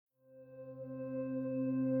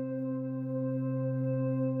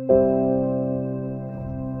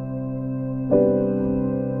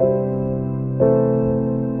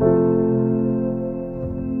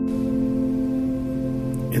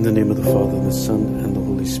the Son, and the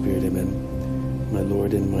Holy Spirit. Amen. My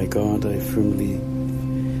Lord and my God, I firmly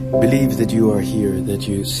believe that you are here, that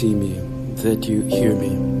you see me, that you hear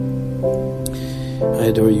me. I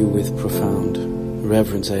adore you with profound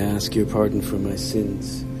reverence. I ask your pardon for my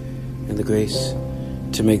sins and the grace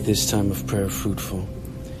to make this time of prayer fruitful.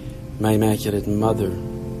 My Immaculate Mother,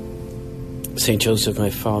 Saint Joseph, my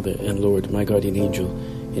Father and Lord, my guardian angel,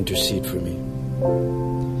 intercede for me.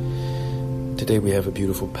 Today we have a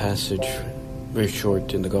beautiful passage, very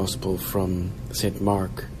short, in the Gospel from St.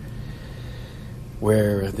 Mark,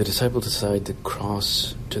 where the disciples decide to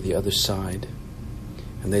cross to the other side,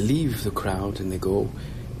 and they leave the crowd and they go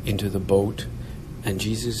into the boat, and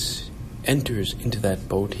Jesus enters into that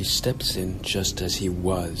boat. He steps in just as he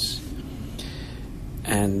was,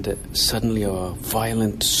 and suddenly a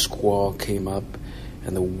violent squall came up,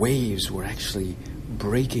 and the waves were actually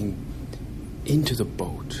breaking into the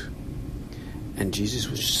boat, and Jesus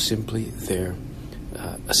was simply there,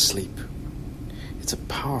 asleep. It's a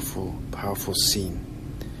powerful, powerful scene.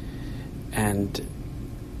 And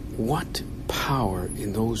what power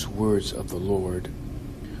in those words of the Lord,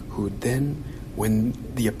 who then, when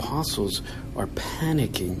the apostles are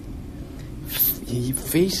panicking, he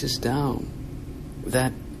faces down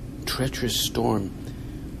that treacherous storm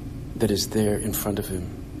that is there in front of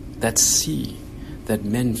him, that sea that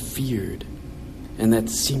men feared and that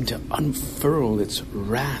seemed to unfurl its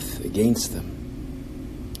wrath against them.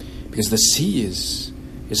 Because the sea is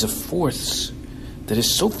a force that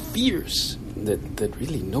is so fierce that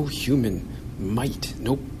really no human might,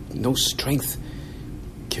 no strength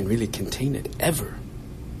can really contain it, ever.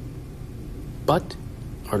 But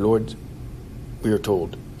our Lord, we are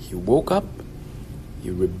told, he woke up,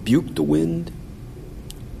 he rebuked the wind,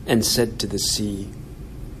 and said to the sea,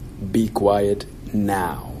 "Be quiet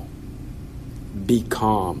now. Be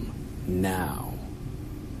calm now."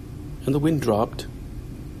 And the wind dropped,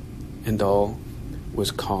 and all was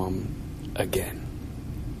calm again.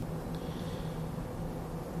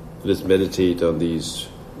 Let us meditate on these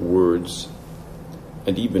words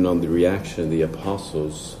and even on the reaction of the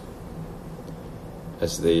apostles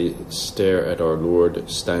as they stare at our Lord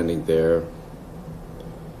standing there,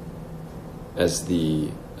 as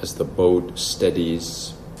the boat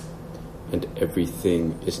steadies and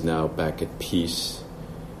everything is now back at peace,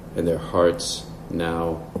 and their hearts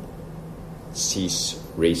now cease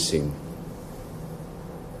racing.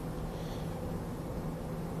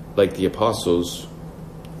 Like the apostles,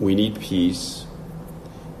 we need peace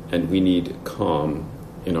and we need calm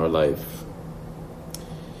in our life,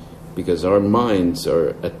 because our minds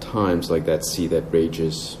are at times like that sea that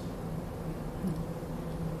rages.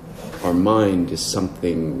 Our mind is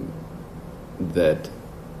something that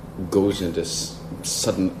goes into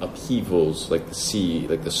sudden upheavals, like the sea,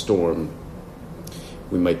 like the storm.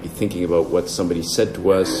 We might be thinking about what somebody said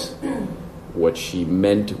to us, what she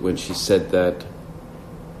meant when she said that,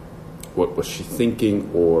 what was she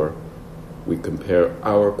thinking, or we compare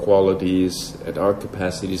our qualities and our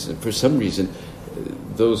capacities, and for some reason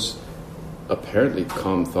those apparently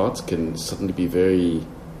calm thoughts can suddenly be very,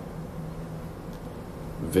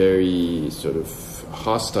 very sort of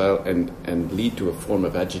hostile and lead to a form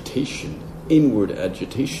of agitation, inward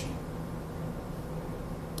agitation.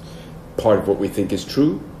 Part of what we think is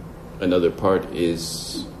true, another part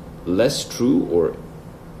is less true or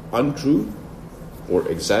untrue or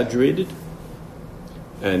exaggerated,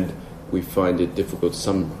 and we find it difficult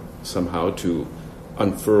somehow to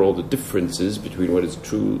unfurl the differences between what is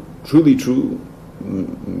true, truly true,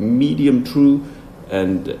 medium true,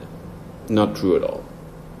 and not true at all.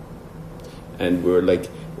 And we're like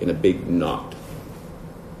in a big knot,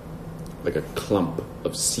 like a clump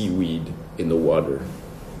of seaweed in the water.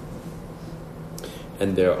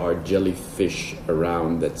 And there are jellyfish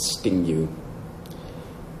around that sting you,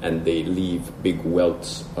 and they leave big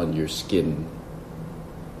welts on your skin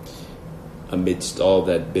amidst all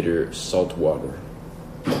that bitter salt water.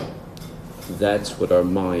 That's what our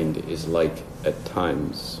mind is like at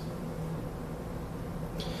times.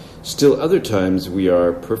 Still other times we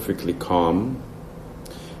are perfectly calm,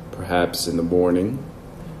 perhaps in the morning.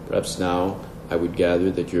 Perhaps now I would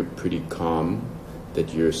gather that you're pretty calm,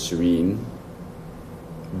 that you're serene.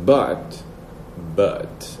 But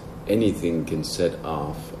anything can set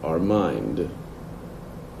off our mind.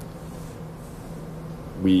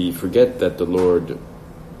 We forget that the Lord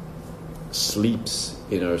sleeps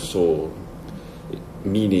in our soul,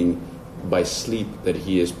 meaning by sleep that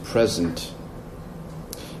he is present,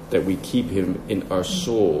 that we keep him in our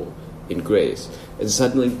soul in grace. And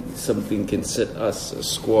suddenly something can set us, a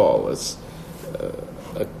squall,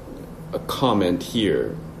 a comment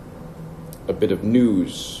here, a bit of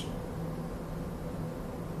news,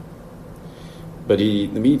 But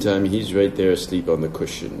in the meantime, he's right there asleep on the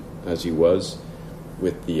cushion, as he was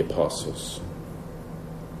with the apostles.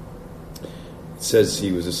 It says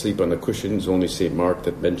he was asleep on the cushion. It's only St. Mark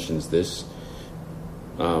that mentions this.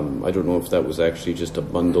 I don't know if that was actually just a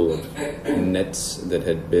bundle of nets that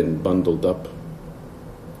had been bundled up.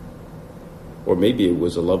 Or maybe it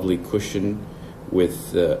was a lovely cushion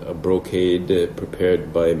with a brocade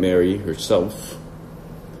prepared by Mary herself,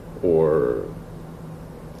 or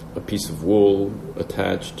a piece of wool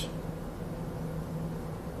attached.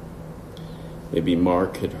 Maybe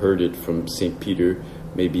Mark had heard it from St. Peter.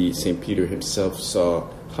 Maybe St. Peter himself saw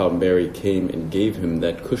how Mary came and gave him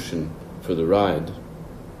that cushion for the ride.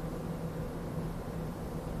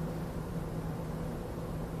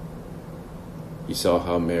 He saw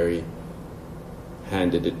how Mary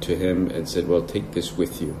handed it to him and said, well, take this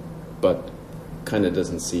with you. But kind of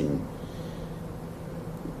doesn't seem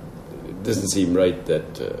right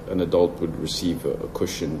that an adult would receive a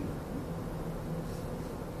cushion.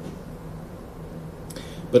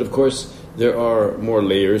 But of course, there are more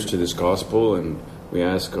layers to this gospel, and we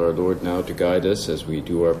ask our Lord now to guide us as we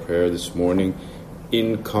do our prayer this morning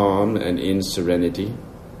in calm and in serenity.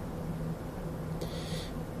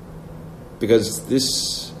 Because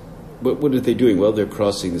what are they doing? Well, they're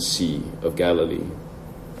crossing the Sea of Galilee.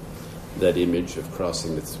 That image of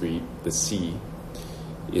crossing the sea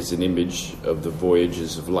is an image of the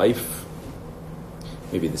voyages of life.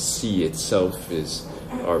 Maybe the sea itself is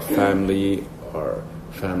our family,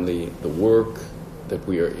 the work that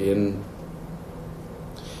we are in.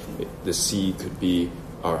 The sea could be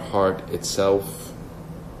our heart itself.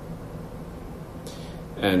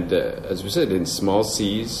 And as we said, in small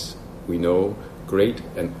seas, we know great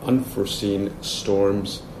and unforeseen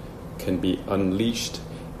storms can be unleashed,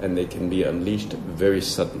 and they can be unleashed very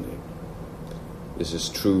suddenly. This is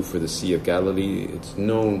true for the Sea of Galilee. It's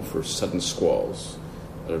known for sudden squalls.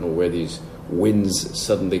 I don't know where these winds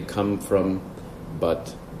suddenly come from,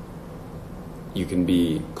 but you can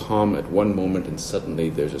be calm at one moment and suddenly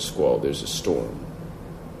there's a squall, there's a storm.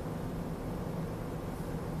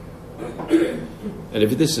 And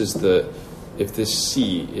if this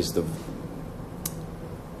sea is the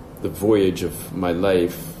voyage of my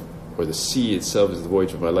life, or the sea itself is the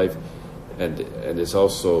voyage of my life, and it's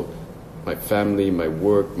also my family, my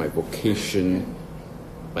work, my vocation,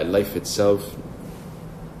 my life itself,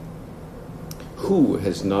 who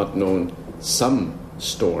has not known some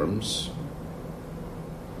storms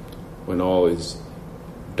when all is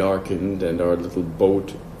darkened and our little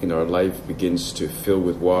boat in our life begins to fill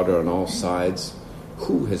with water on all sides?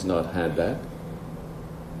 Who has not had that?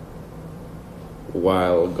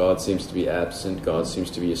 While God seems to be absent, God seems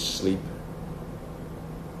to be asleep.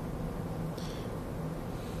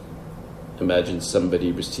 Imagine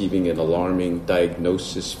somebody receiving an alarming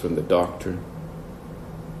diagnosis from the doctor.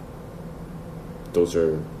 Those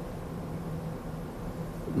are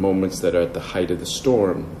moments that are at the height of the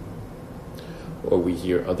storm. Or we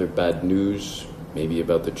hear other bad news, maybe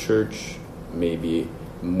about the church, maybe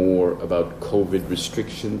more about COVID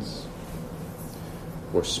restrictions,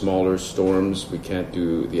 or smaller storms. We can't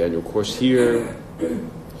do the annual course here.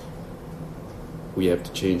 We have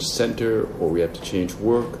to change center, or we have to change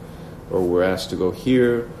work, or we're asked to go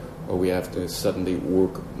here, or we have to suddenly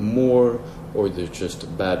work more, or there's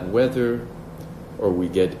just bad weather, or we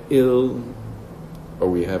get ill, or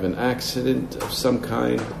we have an accident of some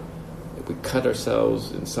kind, we cut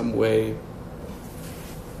ourselves in some way.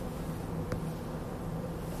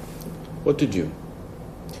 What to do?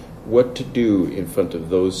 What to do in front of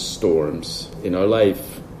those storms in our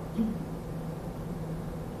life?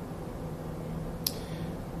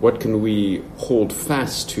 What can we hold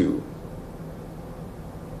fast to?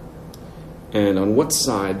 And on what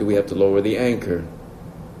side do we have to lower the anchor?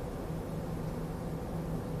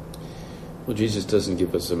 Well, Jesus doesn't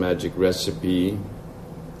give us a magic recipe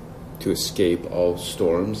to escape all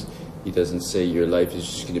storms. He doesn't say your life is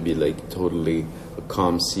just going to be like totally a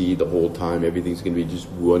calm sea the whole time. Everything's going to be just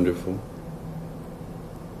wonderful.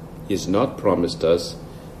 He has not promised us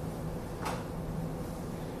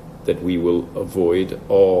that we will avoid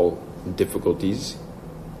all difficulties.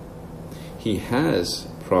 He has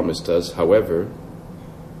promised us, however,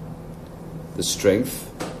 the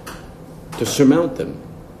strength to surmount them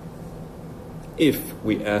if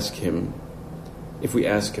we ask Him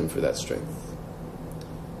for that strength.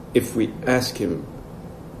 If we ask Him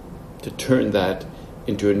to turn that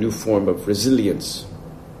into a new form of resilience.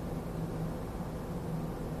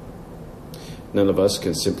 None of us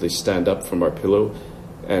can simply stand up from our pillow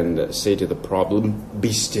and say to the problem,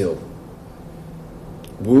 be still.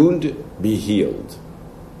 Wound, be healed.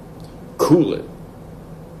 Cool it.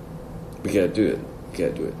 We can't do it. We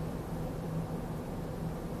can't do it.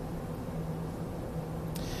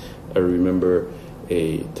 I remember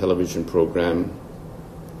a television program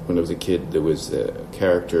when I was a kid. There was a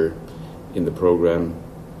character in the program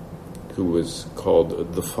who was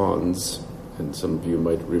called the Fonz, and some of you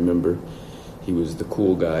might remember. He was the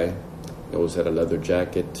cool guy. He always had a leather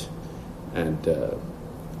jacket, and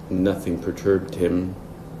nothing perturbed him.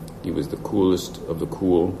 He was the coolest of the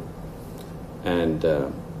cool, and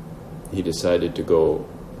he decided to go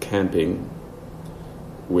camping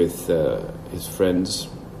with his friends.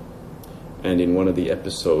 And in one of the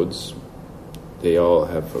episodes, they all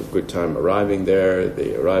have a good time arriving there.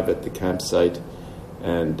 They arrive at the campsite,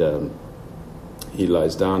 and he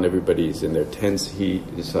lies down. Everybody's in their tents. He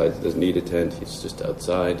decides he doesn't need a tent. He's just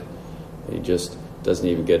outside. And he just doesn't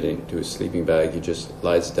even get into his sleeping bag. He just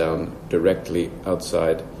lies down directly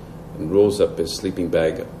outside and rolls up his sleeping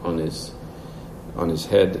bag on his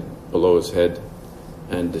head, below his head,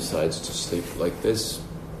 and decides to sleep like this.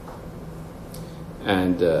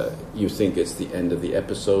 And you think it's the end of the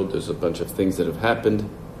episode. There's a bunch of things that have happened,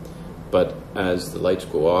 but as the lights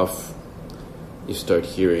go off, you start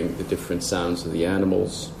hearing the different sounds of the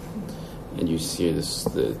animals, and you see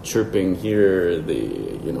the chirping here,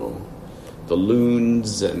 the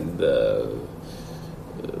loons and the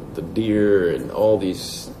deer, and all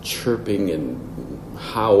these chirping and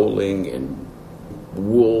howling, and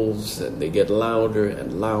wolves, and they get louder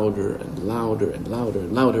and louder and louder and louder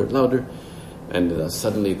and louder and louder. And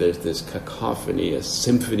suddenly there's this cacophony, a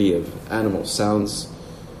symphony of animal sounds.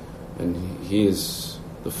 And he is,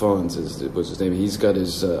 the Fonz was his name, he's got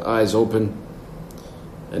his eyes open.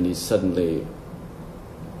 And he suddenly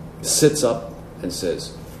sits up and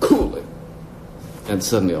says, "Cool it." And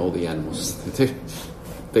suddenly all the animals,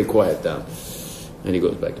 they quiet down. And he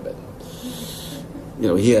goes back to bed.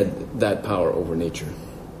 He had that power over nature.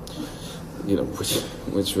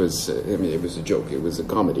 Which was, it was a joke, it was a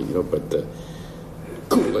comedy, but...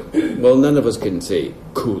 cool it. Well, none of us can say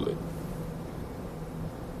cool it.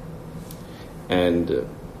 And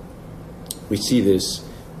we see this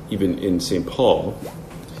even in St. Paul.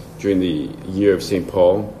 During the year of St.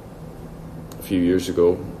 Paul, a few years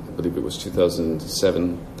ago, I believe it was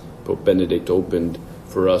 2007, Pope Benedict opened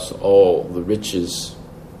for us all the riches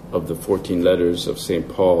of the 14 letters of St.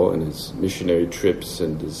 Paul and his missionary trips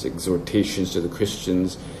and his exhortations to the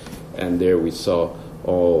Christians. And there we saw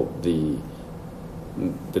all the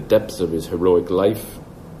depths of his heroic life,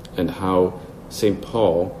 and how St.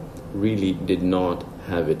 Paul really did not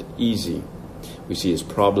have it easy. We see his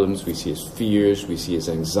problems, we see his fears, we see his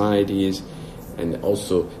anxieties, and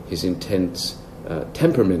also his intense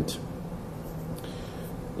temperament.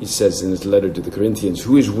 He says in his letter to the Corinthians,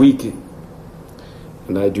 "Who is weak,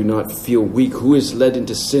 and I do not feel weak? Who is led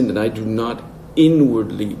into sin, and I do not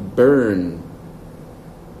inwardly burn?"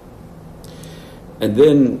 And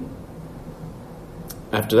then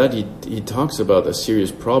after that, he talks about a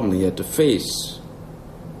serious problem he had to face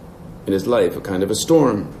in his life, a kind of a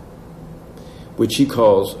storm, which he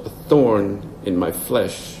calls a thorn in my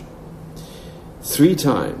flesh. 3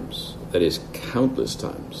 times, that is countless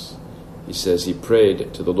times, he says he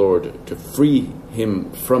prayed to the Lord to free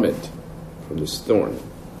him from it, from this thorn,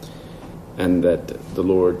 and that the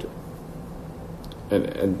Lord,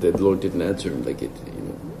 and the Lord didn't answer him like it,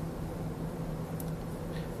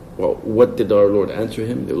 Well, what did our Lord answer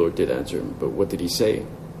him? The Lord did answer him, but what did he say?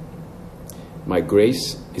 "My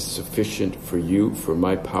grace is sufficient for you, for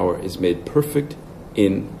my power is made perfect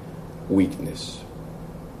in weakness."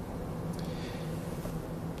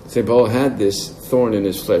 St. Paul had this thorn in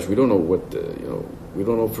his flesh. We don't know we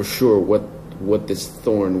don't know for sure what this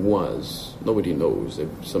thorn was. Nobody knows.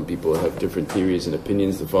 Some people have different theories and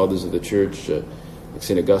opinions. The fathers of the church, like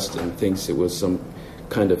St. Augustine, thinks it was some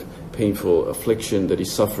kind of painful affliction that he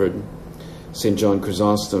suffered. St. John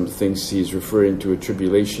Chrysostom thinks he's referring to a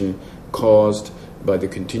tribulation caused by the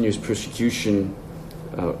continuous persecution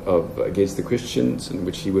against the Christians, in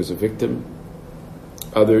which he was a victim.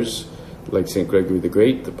 Others, like St. Gregory the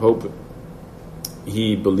Great, the Pope,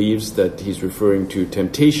 he believes that he's referring to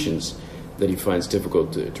temptations that he finds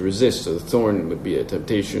difficult to resist. So the thorn would be a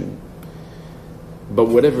temptation. But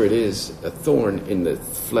whatever it is, a thorn in the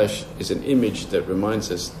flesh is an image that reminds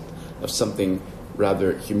us of something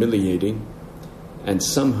rather humiliating, and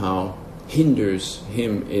somehow hinders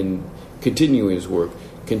him in continuing his work,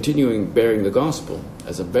 continuing bearing the gospel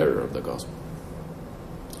as a bearer of the gospel.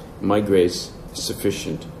 "My grace is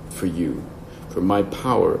sufficient for you, for my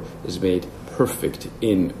power is made perfect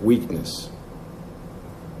in weakness."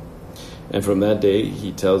 And from that day,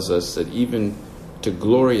 he tells us that even to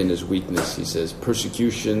glory in his weakness, he says,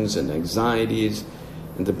 persecutions and anxieties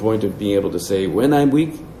and the point of being able to say, when I'm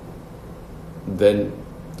weak, then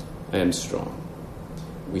I am strong.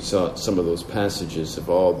 We saw some of those passages of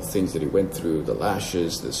all the things that he went through, the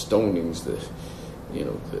lashes, the stonings, the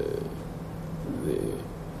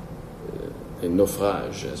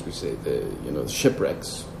naufrage, as we say, the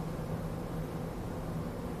shipwrecks.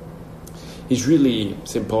 He's really,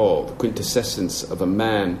 St. Paul, the quintessence of a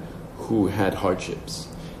man who had hardships.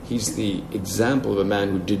 He's the example of a man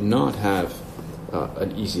who did not have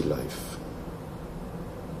an easy life.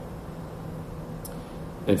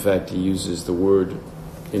 In fact, he uses the word,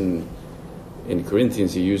 in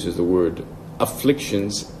Corinthians, he uses the word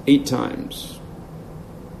afflictions 8 times.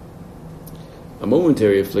 A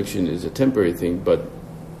momentary affliction is a temporary thing, but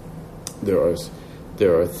there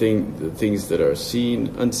are things that are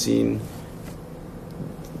seen, unseen,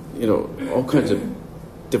 all kinds of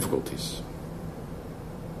difficulties.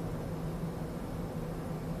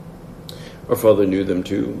 Our Father knew them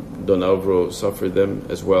too. Don Alvaro suffered them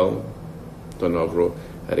as well. Don Alvaro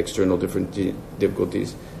had external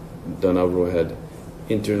difficulties. Don Alvaro had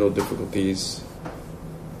internal difficulties,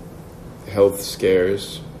 health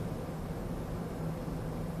scares.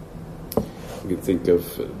 We can think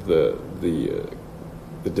of the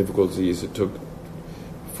difficulties it took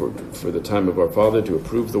for the time of our Father to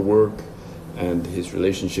approve the work, and his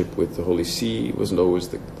relationship with the Holy See wasn't always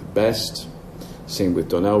the best. Same with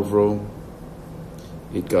Don Alvaro.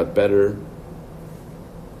 It got better.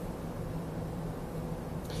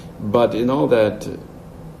 But in all that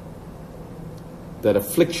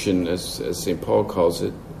affliction, as St. Paul calls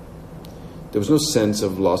it, there was no sense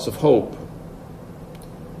of loss of hope.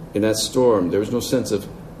 In that storm, there was no sense of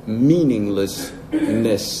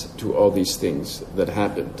meaninglessness to all these things that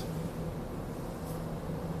happened.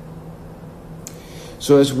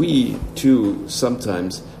 So as we, too,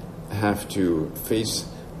 sometimes have to face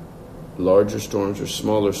larger storms or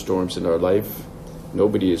smaller storms in our life,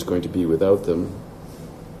 nobody is going to be without them.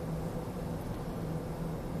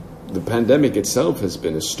 The pandemic itself has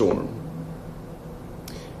been a storm.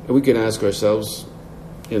 And we can ask ourselves,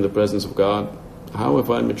 in the presence of God, how have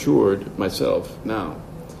I matured myself now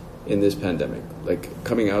in this pandemic? Like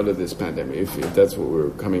coming out of this pandemic, if that's what we're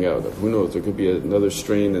coming out of. Who knows? There could be another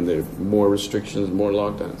strain and there are more restrictions, more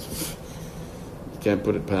lockdowns. You can't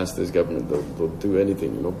put it past this government. They'll do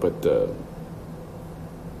anything, But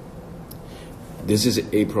this is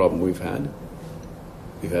a problem we've had.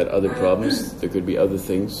 We've had other problems. There could be other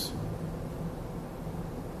things.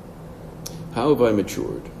 How have I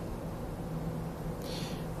matured?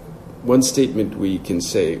 One statement we can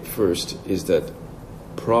say first is that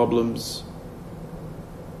problems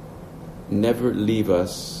never leave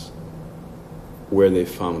us where they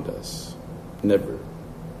found us. Never.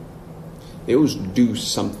 They always do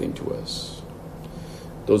something to us.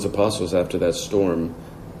 Those apostles after that storm,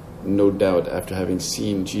 no doubt after having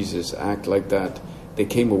seen Jesus act like that, they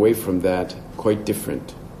came away from that quite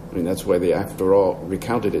different. I mean, that's why they, after all,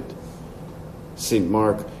 recounted it. St.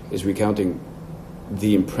 Mark is recounting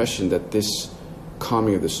the impression that this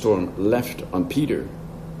calming of the storm left on Peter.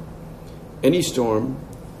 Any storm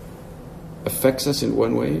affects us in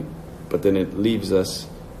one way, but then it leaves us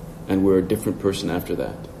and we're a different person after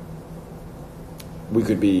that. We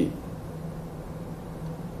could be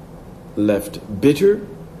left bitter,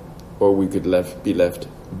 or we could be left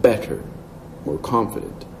better, more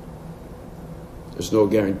confident. There's no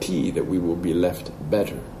guarantee that we will be left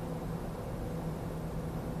better.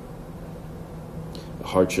 A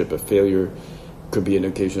hardship, a failure could be an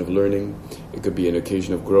occasion of learning. It could be an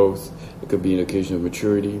occasion of growth. It could be an occasion of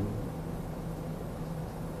maturity.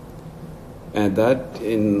 And that,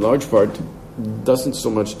 in large part, doesn't so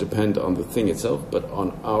much depend on the thing itself, but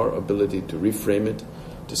on our ability to reframe it,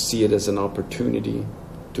 to see it as an opportunity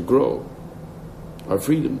to grow, our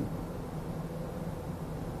freedom.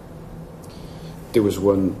 There was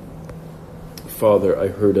one father I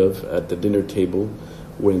heard of at the dinner table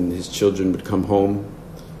when his children would come home.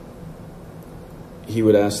 He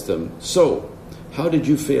would ask them, "So, how did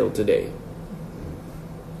you fail today?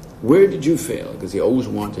 Where did you fail?" Because he always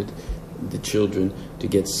wanted the children to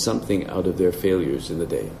get something out of their failures in the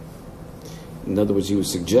day. In other words, he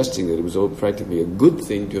was suggesting that it was practically a good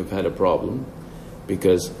thing to have had a problem,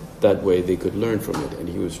 because that way they could learn from it. And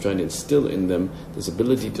he was trying to instill in them this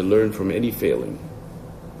ability to learn from any failing.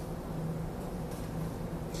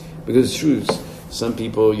 Because it's true, some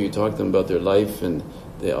people, you talk to them about their life and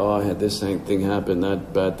they, I had this thing happen,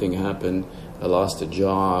 that bad thing happened, I lost a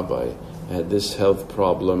job, I had this health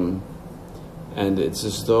problem. And it's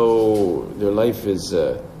as though their life is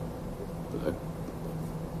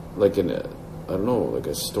like a don't know, like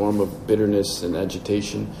a storm of bitterness and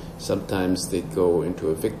agitation. Sometimes they go into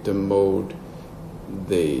a victim mode.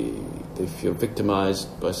 They feel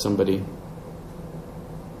victimized by somebody.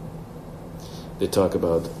 They talk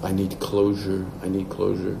about, I need closure,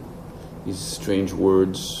 these strange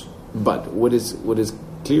words. But what is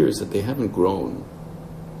clear is that they haven't grown.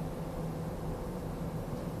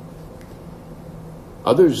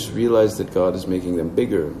 Others realize that God is making them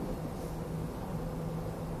bigger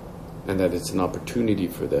and that it's an opportunity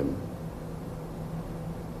for them.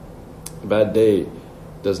 A bad day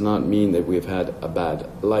does not mean that we've had a bad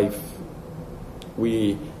life.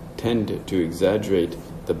 We tend to exaggerate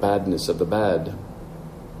the badness of the bad.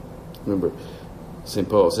 Remember, St.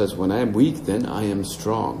 Paul says, when I am weak, then I am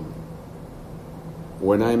strong.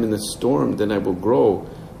 When I am in the storm, then I will grow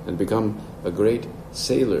and become a great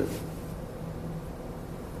sailor.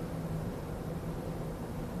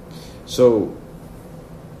 So,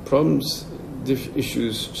 problems,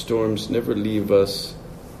 issues, storms never leave us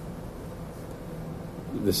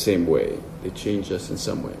the same way. They change us in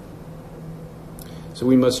some way. So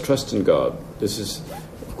we must trust in God. This is,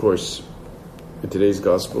 of course, in today's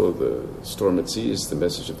gospel, the storm at sea is the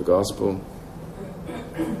message of the gospel.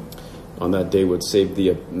 On that day, what saved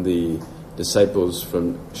the disciples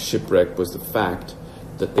from shipwreck was the fact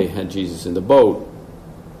that they had Jesus in the boat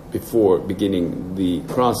before beginning the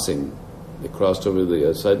crossing. They crossed over to the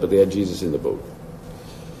other side, but they had Jesus in the boat.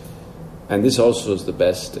 And this also is the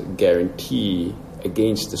best guarantee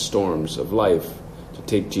against the storms of life, to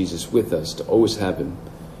take Jesus with us, to always have him,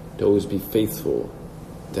 to always be faithful,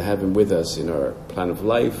 to have him with us in our plan of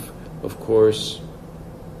life, of course,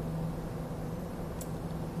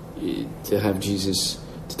 to have Jesus,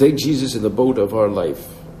 to take Jesus in the boat of our life,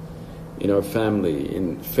 in our family,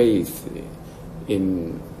 in faith,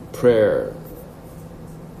 in prayer,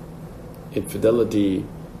 in fidelity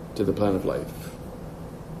to the plan of life.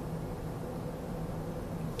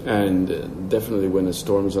 And definitely when a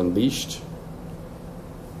storm is unleashed.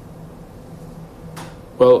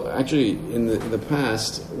 Well, actually, in the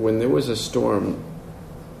past, when there was a storm,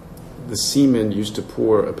 the seamen used to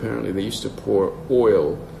pour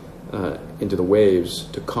oil into the waves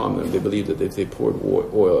to calm them. They believed that if they poured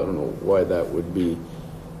oil, I don't know why that would be,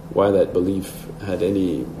 why that belief had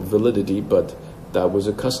any validity, but that was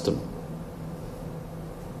a custom.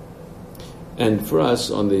 And for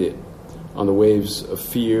us, on the waves of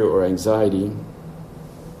fear or anxiety,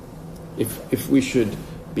 if we should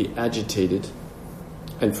be agitated,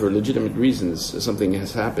 and for legitimate reasons, something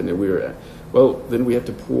has happened, and then we have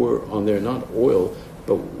to pour on there not oil,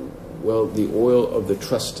 but the oil of the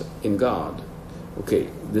trust in God. Okay,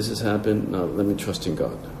 this has happened, now let me trust in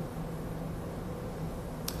God.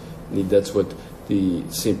 Indeed, that's what the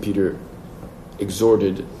St. Peter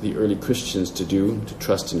exhorted the early Christians to do, to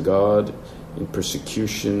trust in God in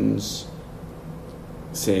persecutions,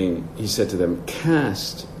 saying, he said to them,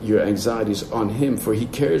 cast your anxieties on him, for he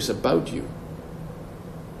cares about you.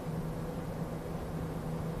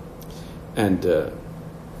 And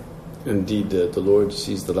indeed, the Lord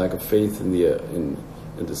sees the lack of faith in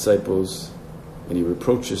the disciples, and he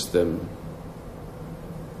reproaches them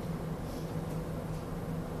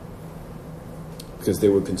because they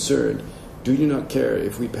were concerned. Do you not care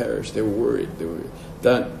if we perish? They were worried.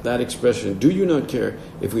 That expression, do you not care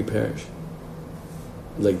if we perish?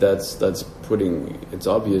 Like that's putting, it's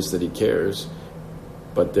obvious that he cares,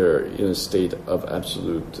 but they're in a state of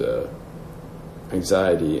absolute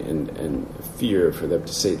anxiety and fear for them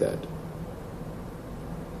to say that.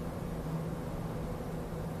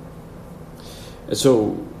 And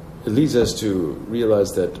so it leads us to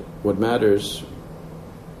realize that what matters,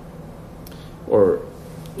 or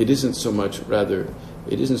it isn't so much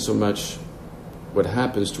what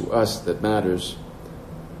happens to us that matters,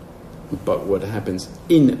 but what happens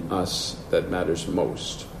in us that matters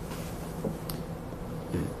most.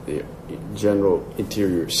 The general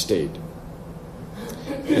interior state.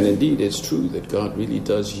 And indeed, it's true that God really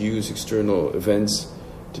does use external events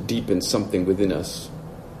to deepen something within us.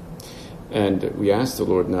 And we ask the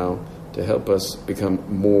Lord now to help us become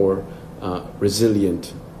more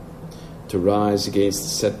resilient, to rise against the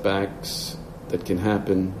setbacks that can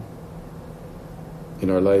happen in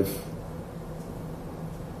our life.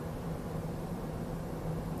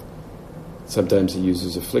 Sometimes he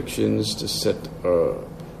uses afflictions to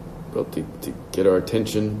to get our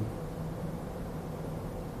attention.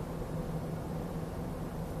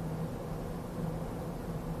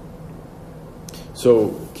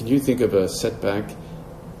 So, can you think of a setback,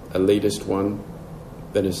 a latest one,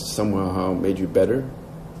 that has somehow made you better?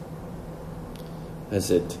 Have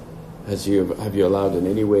you allowed in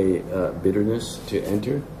any way bitterness to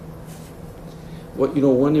enter?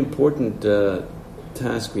 One important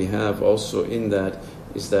task we have also in that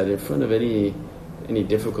is that in front of any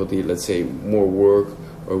difficulty, let's say more work,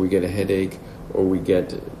 or we get a headache, or we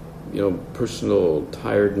get personal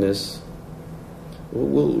tiredness,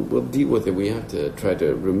 we'll deal with it. We have to try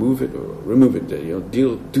to remove it,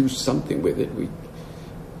 do something with it.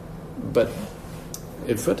 But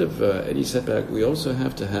in front of any setback, we also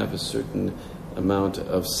have to have a certain amount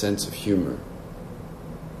of sense of humor.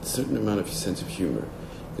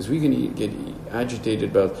 Because we can get agitated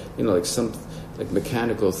about, like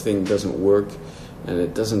mechanical thing doesn't work, and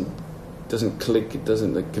it doesn't click. It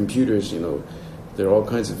doesn't, like computers. There are all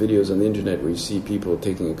kinds of videos on the internet where you see people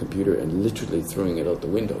taking a computer and literally throwing it out the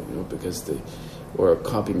window, because or a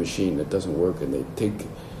copy machine that doesn't work, and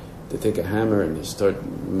they take a hammer and they start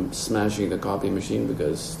smashing the copy machine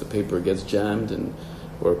because the paper gets jammed,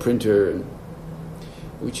 or a printer. And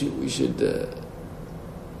we should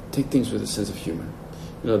take things with a sense of humor.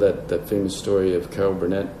 That famous story of Carol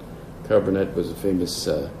Burnett. Carol Burnett was a famous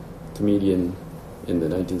comedian in the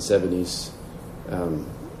 1970s,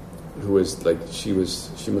 who was she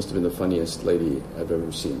must have been the funniest lady I've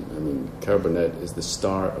ever seen. I mean, Carol Burnett is the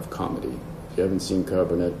star of comedy. If you haven't seen Carol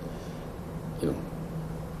Burnett,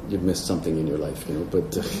 you've missed something in your life,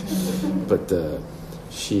 But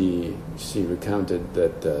she recounted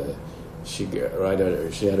that she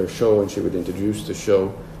had her show, and she would introduce the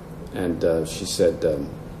show, and she said, I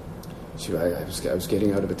was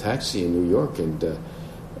getting out of a taxi in New York, and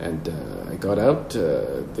I got out.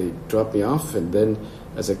 They dropped me off, and then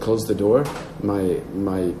as I closed the door,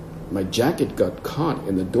 my jacket got caught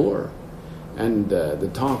in the door, and the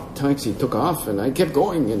taxi took off, and I kept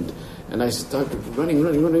going, and I started running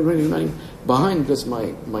behind because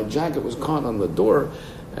my jacket was caught on the door,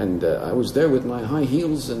 and I was there with my high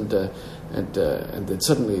heels, and then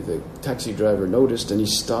suddenly the taxi driver noticed, and he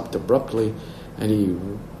stopped abruptly, and he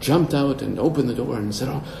jumped out and opened the door and said,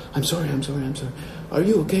 "Oh, I'm sorry. Are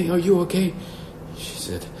you okay? She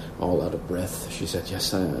said, all out of breath. She said,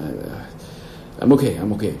 "Yes, I'm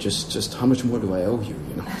okay. Just how much more do I owe you?"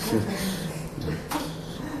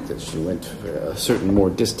 Because she went for a certain more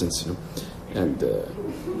distance, and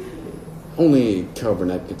only Carol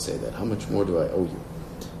Burnett could say that. How much more do I owe you?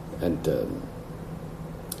 And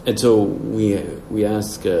so we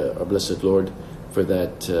ask our blessed Lord for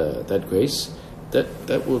that grace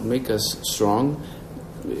that will make us strong.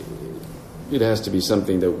 It has to be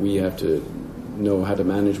something that we have to know how to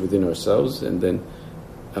manage within ourselves, and then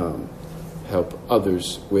help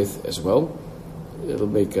others with as well. It'll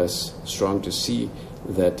make us strong to see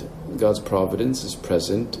that God's providence is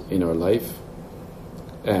present in our life,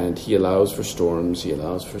 and He allows for storms, He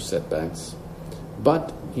allows for setbacks,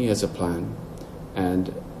 but He has a plan,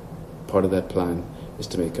 and part of that plan is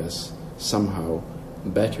to make us somehow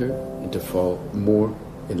better and to fall more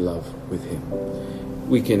in love with Him.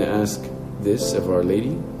 We can ask this of Our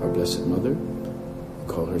Lady, our Blessed Mother. We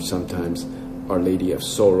call her sometimes Our Lady of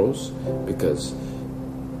Sorrows, because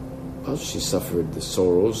she suffered the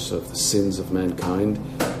sorrows of the sins of mankind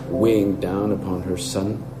weighing down upon her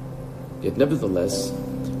Son. Yet nevertheless,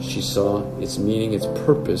 she saw its meaning, its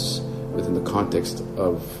purpose within the context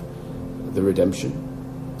of the redemption,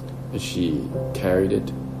 and she carried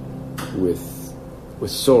it with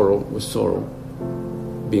sorrow,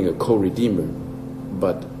 being a co-redeemer,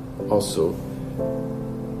 but also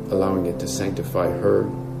allowing it to sanctify her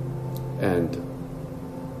and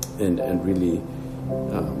really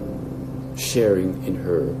sharing in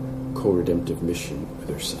her co-redemptive mission with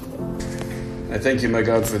her Son. I thank you, my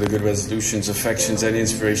God, for the good resolutions, affections, and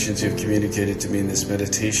inspirations you have communicated to me in this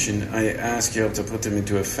meditation. I ask you to put them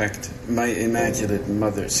into effect. My Immaculate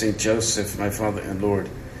Mother, Saint Joseph, my Father and Lord,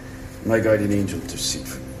 my guardian angel, intercede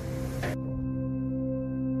for me.